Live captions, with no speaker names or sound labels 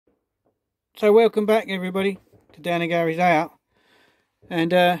So welcome back everybody to Dan and Gary's Layout.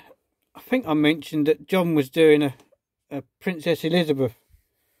 And I think I mentioned that John was doing a Princess Elizabeth.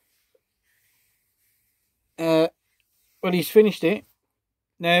 Well, he's finished it.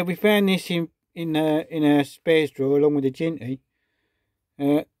 Now we found this in our spares drawer along with the Ginty.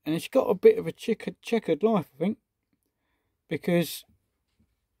 And it's got a bit of a checkered life, I think. Because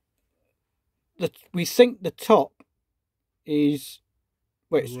we think the top is,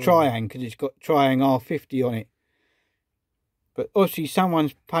 well, it's Triang, because it's got Triang R50 on it. But obviously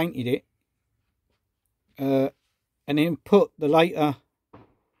someone's painted it and then put the later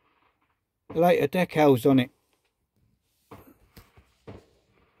decals on it.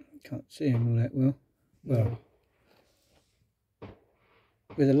 Can't see them all that well. Well,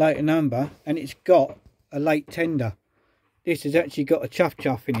 with a later number, and it's got a late tender. This has actually got a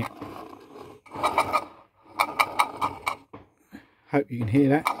chuff in it. Hope you can hear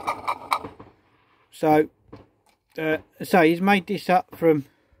that. So he's made this up from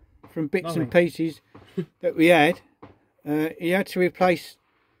bits and pieces that we had. He had to replace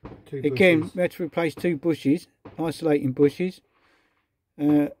we had to replace 2 bushes, isolating bushes.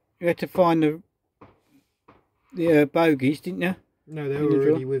 You had to find the bogies, didn't you? No, they were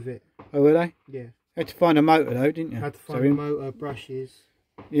already with it. Oh, were they? Yeah. Had to find a motor though, didn't you? Had to find a motor, brushes.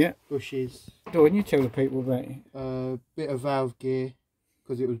 Yeah. Bushes. Go on, you tell the people about it. Bit of valve gear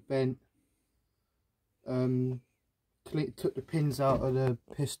because it was bent. Took the pins out of the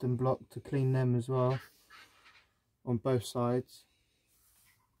piston block to clean them as well on both sides.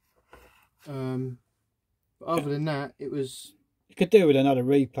 But other than that, it was. You could do with another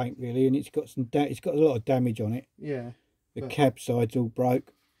repaint really, and it's got a lot of damage on it. Yeah. The cab sides all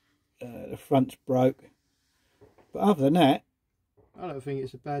broke. The front's broke. But other than that, I don't think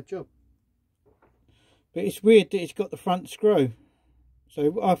it's a bad job. But it's weird that it's got the front screw.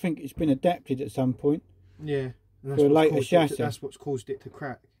 So I think it's been adapted at some point. Yeah. And for a later chassis. That's what's caused it to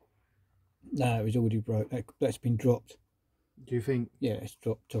crack. No, it was already broke. That's been dropped. Do you think? Yeah, it's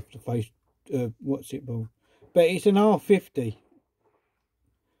dropped off the face. What's it called? But it's an R50.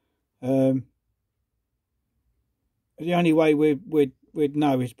 The only way we'd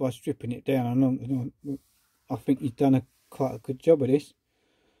know is by stripping it down. I think he's done quite a good job of this.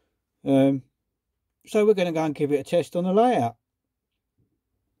 So we're going to go and give it a test on the layout.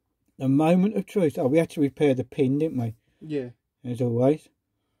 The moment of truth. Oh, we had to repair the pin, didn't we? Yeah. As always.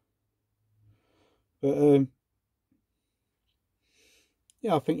 But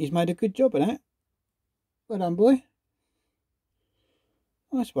yeah, I think he's made a good job of that. Well done, boy.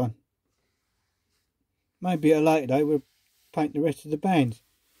 Nice one. Maybe at a later date we'll paint the rest of the bands.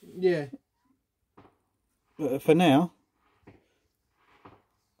 Yeah. But for now,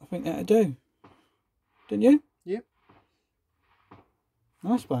 I think that'll do. Didn't you? Yep.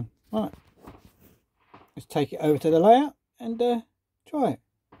 Nice one. Right. Let's take it over to the layout and try it.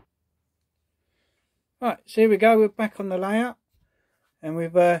 Right, so here we go. We're back on the layout. And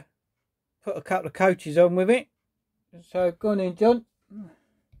we've put a couple of coaches on with it. So go on in, John.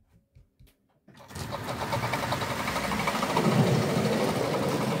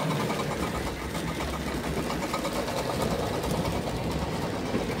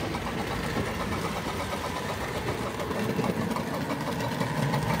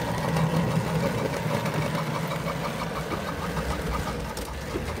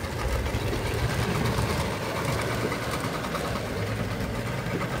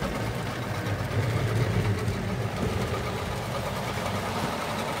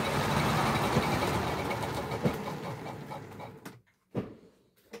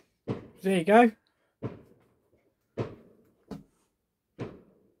 There you go.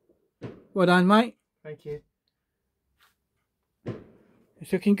 Well done, mate. Thank you.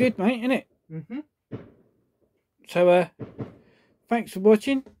 It's looking good, mate, isn't it? Mm-hmm. So, thanks for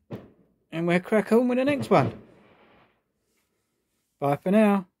watching, and we'll crack on with the next one. Bye for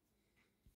now.